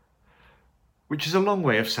 Which is a long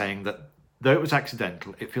way of saying that, though it was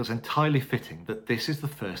accidental, it feels entirely fitting that this is the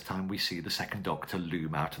first time we see the Second Doctor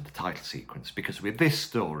loom out of the title sequence, because with this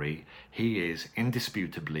story, he is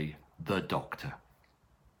indisputably the Doctor.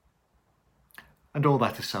 And all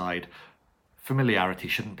that aside, familiarity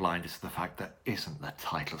shouldn't blind us to the fact that isn't the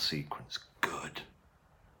title sequence good?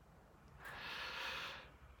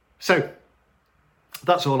 So,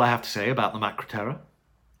 that's all I have to say about the Macra Terror,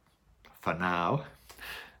 for now.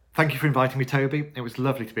 Thank you for inviting me, Toby. It was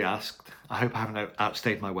lovely to be asked. I hope I haven't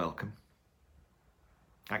outstayed my welcome.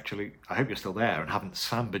 Actually, I hope you're still there and haven't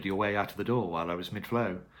sambered your way out of the door while I was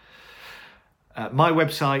mid-flow. My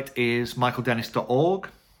website is michaeldennis.org,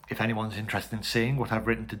 if anyone's interested in seeing what I've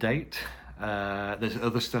written to date. There's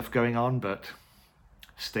other stuff going on, but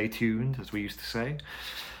stay tuned, as we used to say.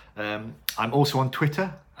 I'm also on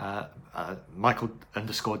Twitter,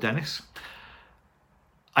 Michael_Dennis.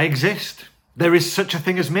 I exist. There is such a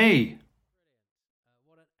thing as me.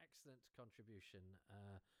 What an excellent contribution.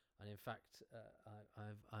 And in fact,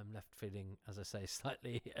 I'm left feeling, as I say,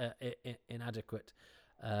 slightly inadequate.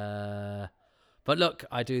 But look,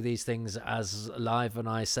 I do these things as live and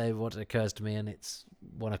I say what occurs to me, and it's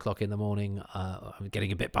 1 o'clock in the morning. I'm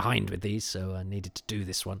getting a bit behind with these, so I needed to do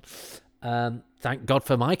this one. Thank God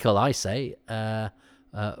for Michael, I say.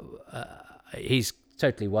 He's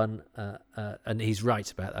totally won, and he's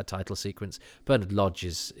right about that title sequence. Bernard Lodge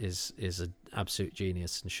is an absolute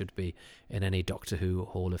genius and should be in any Doctor Who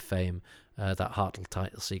Hall of Fame. That Hartnell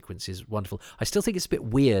title sequence is wonderful. I still think it's a bit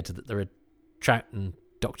weird that there are Troughton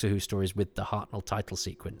Doctor Who stories with the Hartnell title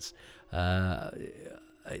sequence.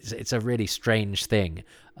 It's a really strange thing,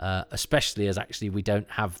 especially as actually we don't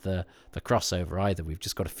have the crossover either. We've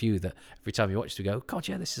just got a few that every time you watch it, we go, God,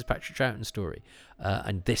 yeah, this is a Patrick Troughton story.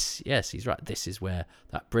 And this, yes, he's right, this is where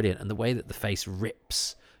that brilliant, and the way that the face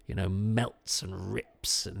rips, melts and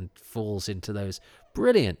rips and falls into those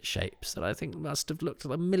brilliant shapes that I think must have looked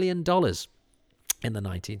like $1 million in the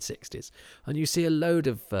 1960s. And you see a load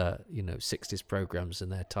of 60s programs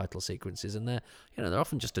and their title sequences, and they're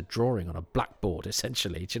often just a drawing on a blackboard,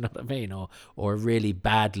 essentially. Do you know what I mean? Or a really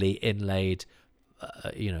badly inlaid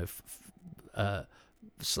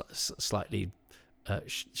slightly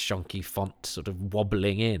shonky font sort of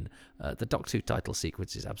wobbling in. The Doctor Who title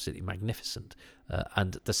sequence is absolutely magnificent,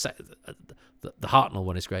 and the Hartnell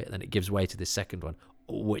one is great, and then it gives way to this second one,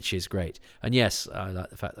 which is great. And yes, I like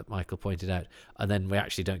the fact that Michael pointed out, and then we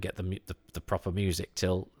actually don't get the proper music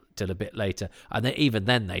till till a bit later, and even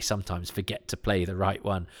then they sometimes forget to play the right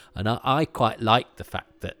one. And I quite like the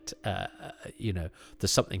fact that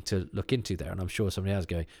there's something to look into there. And I'm sure somebody else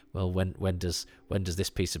going, well, when does this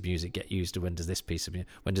piece of music get used, or when does this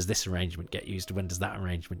arrangement get used, or when does that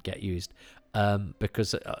arrangement get used?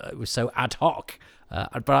 Because it was so ad hoc.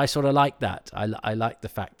 But I sort of like that. I like the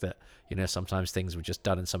fact that sometimes things were just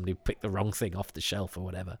done and somebody picked the wrong thing off the shelf or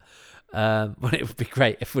whatever. But it would be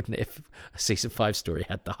great if a season 5 story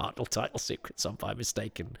had the Hartnell title sequence on by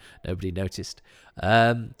mistake and nobody noticed.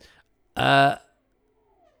 But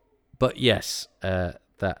yes, that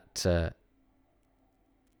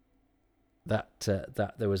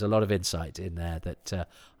there was a lot of insight in there that I'm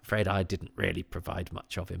afraid I didn't really provide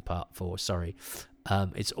much of in part 4. Sorry.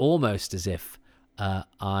 It's almost as if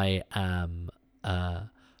I am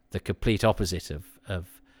the complete opposite of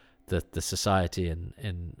the society in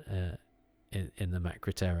the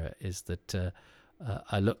Macra Terror, is that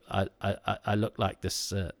I look like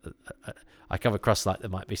this. I come across like there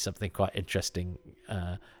might be something quite interesting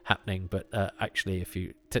happening, but actually, if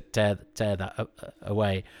you tear that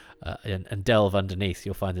away and delve underneath,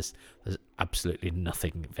 you'll find there's absolutely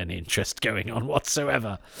nothing of any interest going on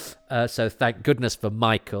whatsoever. So thank goodness for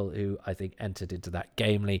Michael, who I think entered into that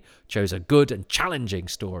gamely, chose a good and challenging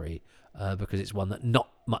story. Because it's one that not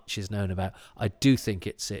much is known about. I do think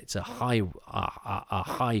it's a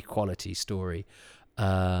high quality story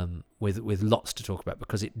with lots to talk about,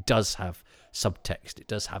 because it does have subtext, it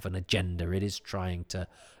does have an agenda. It is trying to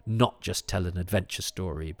not just tell an adventure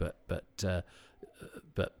story, but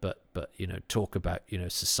talk about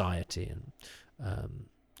society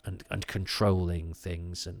and controlling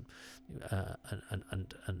things and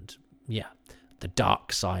the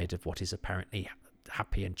dark side of what is apparently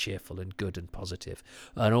happy and cheerful and good and positive,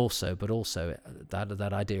 and also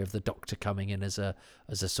that idea of the Doctor coming in as a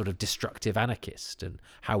sort of destructive anarchist, and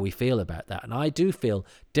how we feel about that. And I do feel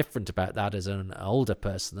different about that as an older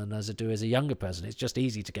person than as I do as a younger person. It's just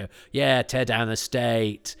easy to go, yeah, tear down the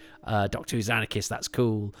state, Doctor Who's anarchist, that's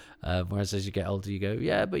cool. Whereas as you get older, you go,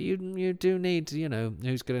 yeah, but you do need,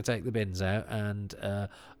 who's going to take the bins out, and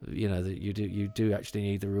you do actually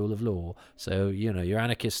need the rule of law. So your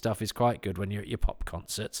anarchist stuff is quite good when you're at your pop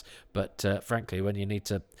concerts, but frankly, when you need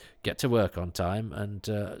to get to work on time and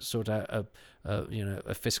sort out a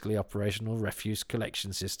fiscally operational refuse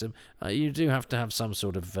collection system, you do have to have some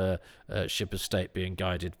sort of ship of state being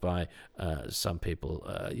guided by some people.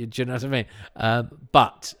 Do you know what I mean?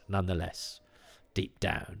 But nonetheless, deep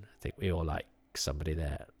down, I think we all like somebody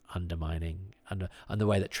there undermining, and the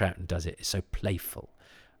way that Troughton does it is so playful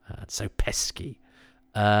and so pesky.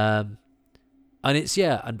 And it's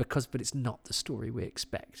but it's not the story we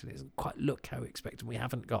expect, and it doesn't quite look how we expect, and we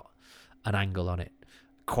haven't got an angle on it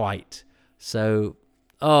quite. So,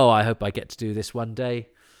 I hope I get to do this one day,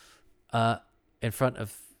 in front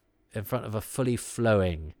of a fully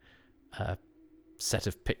flowing set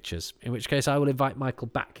of pictures. In which case, I will invite Michael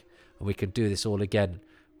back, and we can do this all again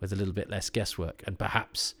with a little bit less guesswork, and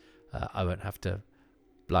perhaps I won't have to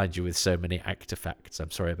blind you with so many actor facts. I'm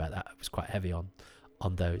sorry about that. It was quite heavy on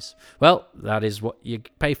those. Well, that is what you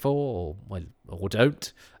pay for, or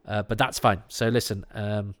don't, but that's fine. So listen,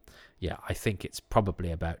 I think it's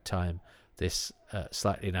probably about time this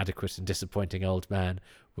slightly inadequate and disappointing old man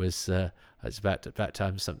was it's about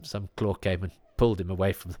time some claw came and pulled him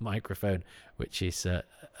away from the microphone, which he's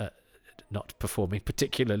not performing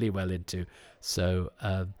particularly well into. So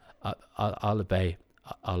I'll obey.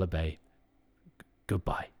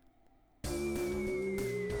 Goodbye.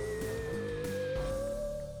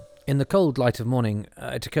 In the cold light of morning,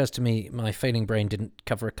 it occurs to me my failing brain didn't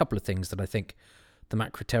cover a couple of things that I think the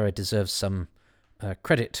Macra Terror deserves some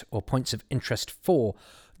credit or points of interest for.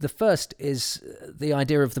 The first is the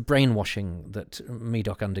idea of the brainwashing that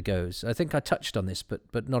Medoc undergoes. I think I touched on this,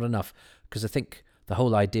 but not enough, because I think the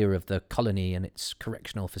whole idea of the colony and its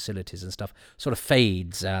correctional facilities and stuff sort of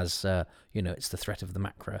fades as, it's the threat of the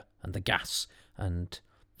Macra and the gas and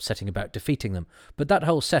setting about defeating them. But that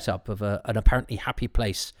whole setup of an apparently happy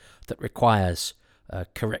place that requires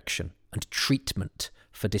correction and treatment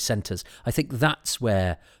for dissenters, I think that's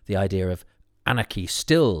where the idea of anarchy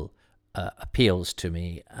still appeals to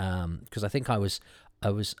me, because I think I was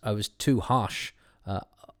too harsh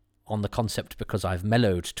on the concept because I've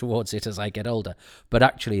mellowed towards it as I get older. But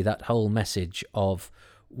actually that whole message of,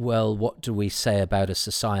 well, what do we say about a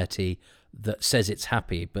society that says it's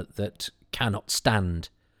happy but that cannot stand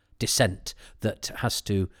dissent, that has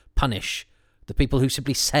to punish the people who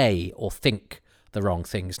simply say or think the wrong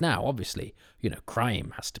things. Now, obviously,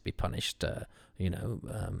 crime has to be punished,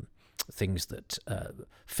 things that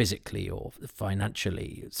physically or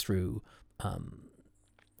financially through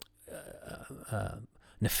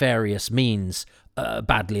nefarious means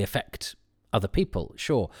badly affect other people,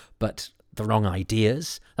 sure, but the wrong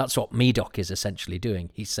ideas. That's what Medoc is essentially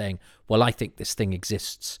doing. He's saying, well, I think this thing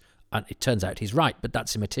exists, and it turns out he's right, but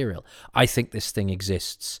that's immaterial. I think this thing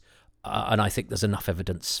exists, and I think there's enough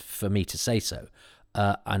evidence for me to say so.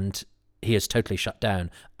 And he is totally shut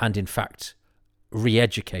down and, in fact,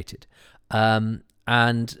 re-educated. And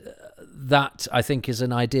that, I think, is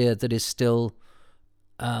an idea that is still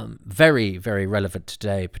very, very relevant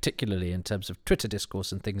today, particularly in terms of Twitter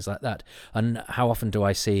discourse and things like that. And how often do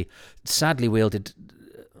I see, sadly wielded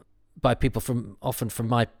by people often from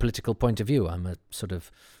my political point of view. I'm a sort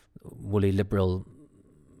of woolly liberal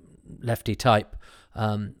lefty type,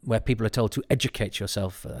 where people are told to educate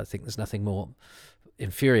yourself. I think there's nothing more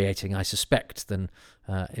infuriating, I suspect, than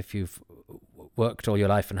if you've worked all your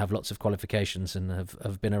life and have lots of qualifications and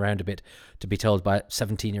have been around a bit, to be told by a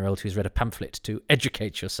 17-year-old who's read a pamphlet to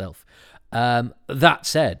educate yourself. That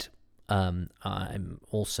said, I'm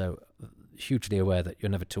also hugely aware that you're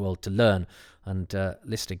never too old to learn, and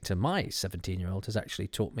listening to my 17-year-old has actually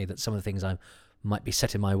taught me that some of the things I might be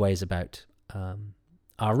set in my ways about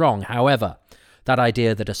are wrong. However, that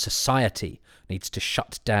idea that a society needs to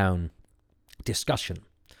shut down discussion,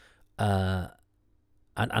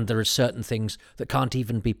 and there are certain things that can't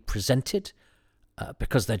even be presented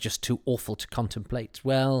because they're just too awful to contemplate.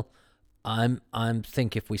 Well, I'm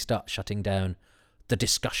think if we start shutting down the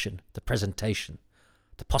discussion, the presentation,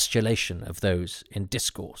 the postulation of those in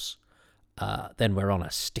discourse, then we're on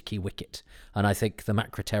a sticky wicket. And I think the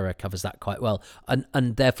Macra Terror covers that quite well.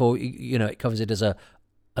 And therefore, it covers it as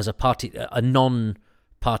a party, a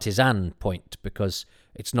non-partisan point, because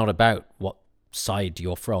it's not about what side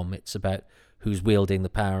you're from. It's about who's wielding the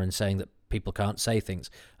power and saying that people can't say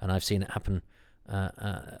things. And I've seen it happen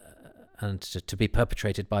and to be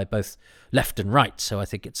perpetrated by both left and right. So I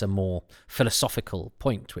think it's a more philosophical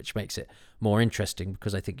point, which makes it more interesting,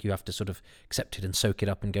 because I think you have to sort of accept it and soak it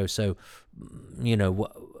up and go, so,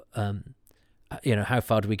 how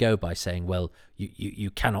far do we go by saying, well,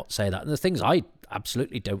 you cannot say that? And the things I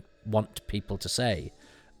absolutely don't want people to say.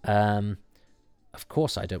 Of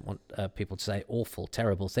course I don't want people to say awful,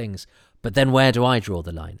 terrible things. But then where do I draw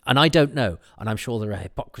the line? And I don't know. And I'm sure there are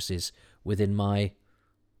hypocrisies within my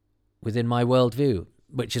worldview,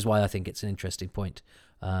 which is why I think it's an interesting point,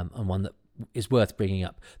 and one that is worth bringing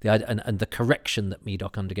up. And the correction that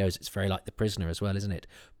Medoc undergoes, it's very like The Prisoner as well, isn't it?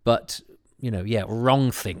 But,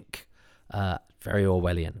 wrongthink, very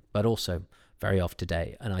Orwellian, but also very of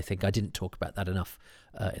today. And I think I didn't talk about that enough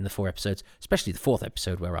in the 4 episodes, especially the 4th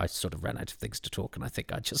episode, where I sort of ran out of things to talk, and I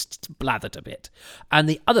think I just blathered a bit. And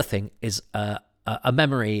the other thing is a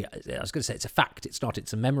memory. I was going to say it's a fact. It's not.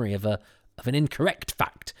 It's a memory of an incorrect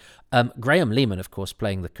fact. Graham Lehman, of course,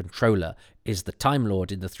 playing the Controller, is the Time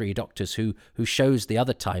Lord in The Three Doctors, who shows the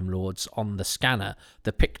other Time Lords on the scanner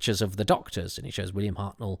the pictures of the Doctors, and he shows William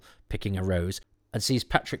Hartnell picking a rose and sees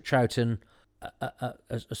Patrick Troughton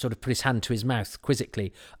sort of put his hand to his mouth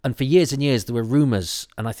quizzically. And for years and years there were rumours,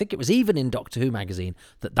 and I think it was even in Doctor Who magazine,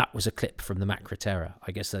 that was a clip from the Macra Terror.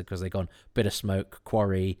 I guess because they've gone bit of smoke,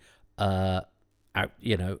 quarry, out.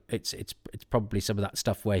 It's probably some of that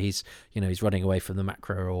stuff where he's running away from the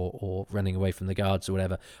Macra or running away from the guards or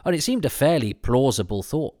whatever. And it seemed a fairly plausible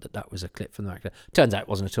thought that was a clip from the Macra. Turns out it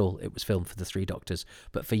wasn't at all. It was filmed for The Three Doctors.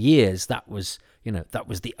 But for years that was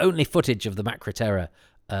the only footage of the Macra Terror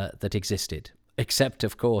that existed, except,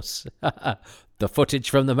 of course, the footage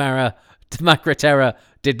from the Macra Terror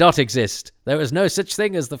did not exist. There was no such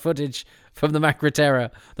thing as the footage from the Macra Terror.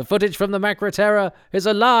 The footage from the Macra Terror is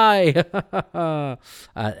a lie,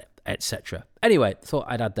 etc. Anyway, thought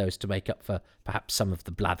I'd add those to make up for perhaps some of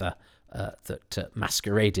the blather that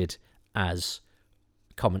masqueraded as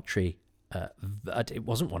commentary. It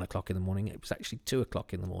wasn't 1 o'clock in the morning. It was actually 2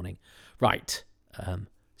 o'clock in the morning. Right.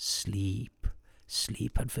 Sleep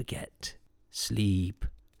and forget. Sleep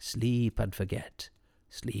and forget.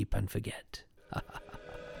 Sleep and forget.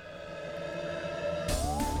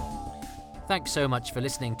 Thanks so much for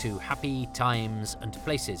listening to Happy Times and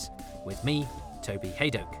Places with me, Toby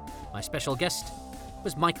Hadoke. My special guest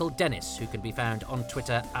was Michael Dennis, who can be found on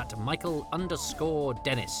Twitter at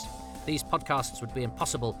Michael_Dennis. These podcasts would be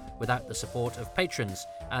impossible without the support of patrons,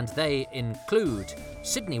 and they include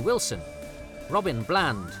Sydney Wilson, Robin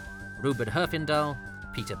Bland, Ruben Herfindahl,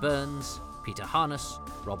 Peter Burns, Peter Harness,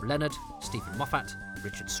 Rob Leonard, Stephen Moffat,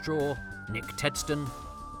 Richard Straw, Nick Tedston,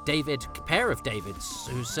 David, a pair of Davids,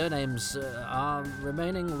 whose surnames are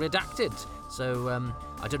remaining redacted. So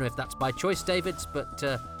I don't know if that's by choice, Davids, but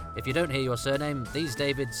If you don't hear your surname, these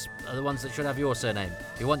Davids are the ones that should have your surname.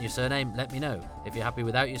 If you want your surname, let me know. If you're happy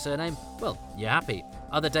without your surname, well, you're happy.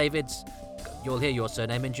 Other Davids, you'll hear your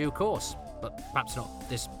surname in due course, but perhaps not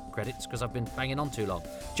this credits because I've been banging on too long.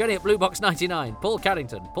 Jenny at Blue Box 99, Paul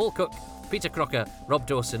Carrington, Paul Cook, Peter Crocker, Rob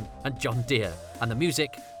Dawson and John Deere. And the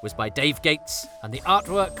music was by Dave Gates and the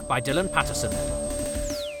artwork by Dylan Patterson.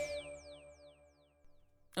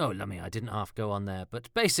 Oh, lummy, I didn't half go on there, but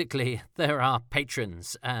basically there are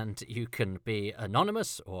patrons and you can be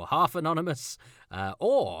anonymous or half anonymous,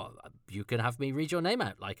 or you can have me read your name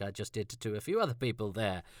out like I just did to a few other people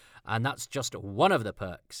there. And that's just one of the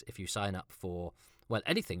perks if you sign up for, well,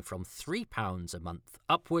 anything from £3 a month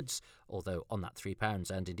upwards, although on that £3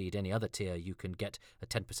 and indeed any other tier you can get a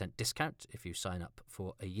 10% discount if you sign up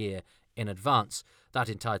for a year in advance. That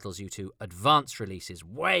entitles you to advance releases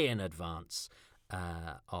way in advance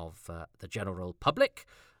of the general public.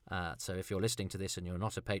 So if you're listening to this and you're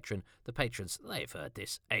not a patron, the patrons, they've heard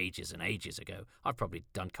this ages and ages ago. I've probably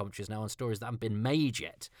done commentaries now on stories that haven't been made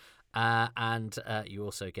yet. And you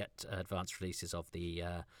also get advanced releases of the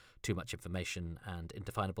Too Much Information and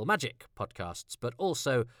Indefinable Magic podcasts, but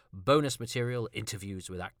also bonus material, interviews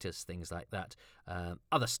with actors, things like that,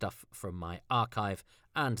 other stuff from my archive,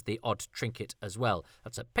 and the odd trinket as well.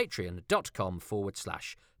 That's at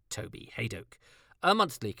patreon.com/Toby Hadoke. A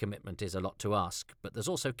monthly commitment is a lot to ask, but there's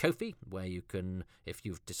also Ko-fi, where you can, if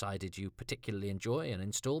you've decided you particularly enjoy an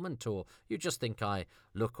instalment, or you just think I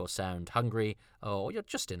look or sound hungry, or you're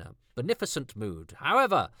just in a beneficent mood.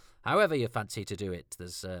 However you fancy to do it,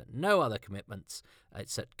 there's no other commitments.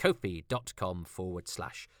 It's at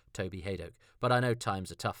kofi.com/Toby Hadoke. But I know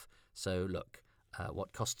times are tough, so look,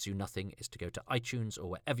 what costs you nothing is to go to iTunes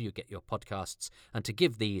or wherever you get your podcasts and to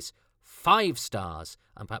give these 5 stars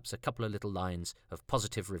and perhaps a couple of little lines of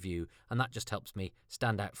positive review, and that just helps me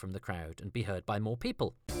stand out from the crowd and be heard by more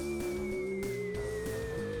people.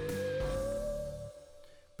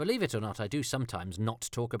 Believe it or not, I do sometimes not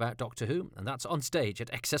talk about Doctor Who, and that's on stage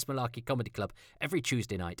at Excess Malarkey Comedy Club every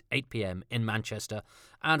Tuesday night, 8 p.m. in Manchester.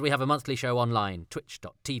 And we have a monthly show online,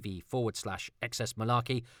 twitch.tv/Excess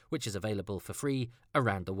Malarkey, which is available for free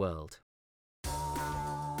around the world.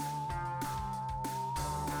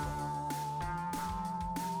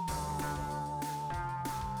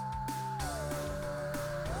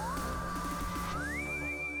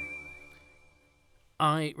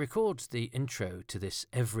 I record the intro to this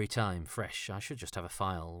every time fresh. I should just have a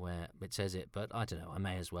file where it says it, but I don't know, I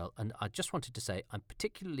may as well. And I just wanted to say I'm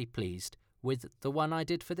particularly pleased with the one I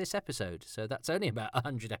did for this episode. So that's only about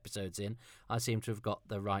 100 episodes in. I seem to have got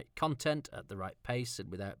the right content at the right pace and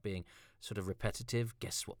without being sort of repetitive.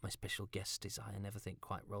 Guess what my special guest is? I never think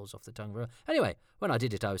quite rolls off the tongue. Anyway, when I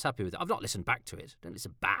did it, I was happy with it. I've not listened back to it. Don't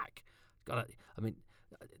listen back.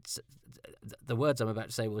 The words I'm about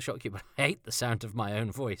to say will shock you, but I hate the sound of my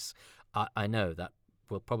own voice. I know that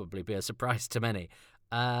will probably be a surprise to many.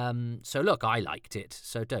 So look, I liked it.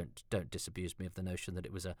 So don't disabuse me of the notion that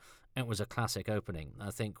it was a classic opening.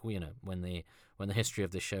 I think when the history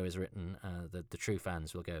of this show is written, the true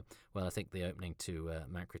fans will go, well, I think the opening to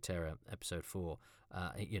Macra episode 4,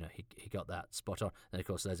 he got that spot on. And of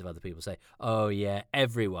course, loads of other people say, oh yeah,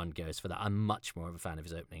 everyone goes for that. I'm much more of a fan of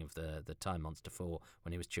his opening of the Time Monster 4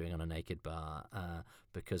 when he was chewing on a naked bar,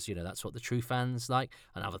 because that's what the true fans like.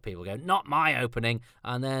 And other people go, not my opening,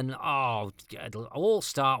 and then it'll all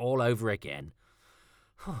start all over again.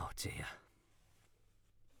 Oh dear.